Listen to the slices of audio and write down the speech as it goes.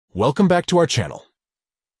Welcome back to our channel.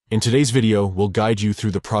 In today's video, we'll guide you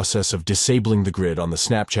through the process of disabling the grid on the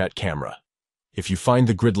Snapchat camera. If you find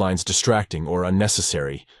the grid lines distracting or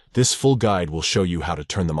unnecessary, this full guide will show you how to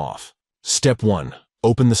turn them off. Step 1.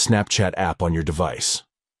 Open the Snapchat app on your device.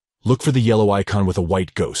 Look for the yellow icon with a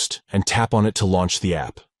white ghost and tap on it to launch the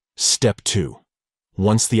app. Step 2.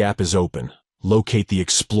 Once the app is open, locate the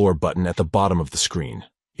Explore button at the bottom of the screen.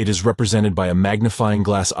 It is represented by a magnifying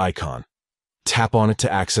glass icon. Tap on it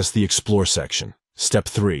to access the Explore section. Step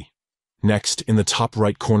 3. Next, in the top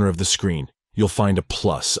right corner of the screen, you'll find a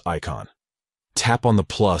plus icon. Tap on the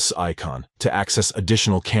plus icon to access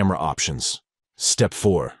additional camera options. Step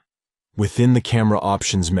 4. Within the camera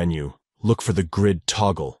options menu, look for the grid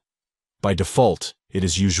toggle. By default, it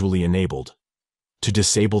is usually enabled. To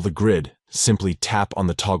disable the grid, simply tap on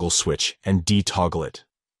the toggle switch and detoggle it.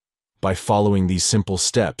 By following these simple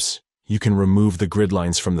steps, you can remove the grid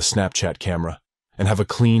lines from the Snapchat camera and have a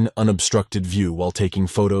clean, unobstructed view while taking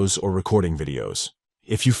photos or recording videos.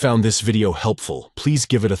 If you found this video helpful, please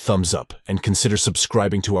give it a thumbs up and consider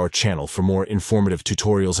subscribing to our channel for more informative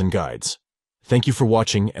tutorials and guides. Thank you for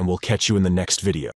watching, and we'll catch you in the next video.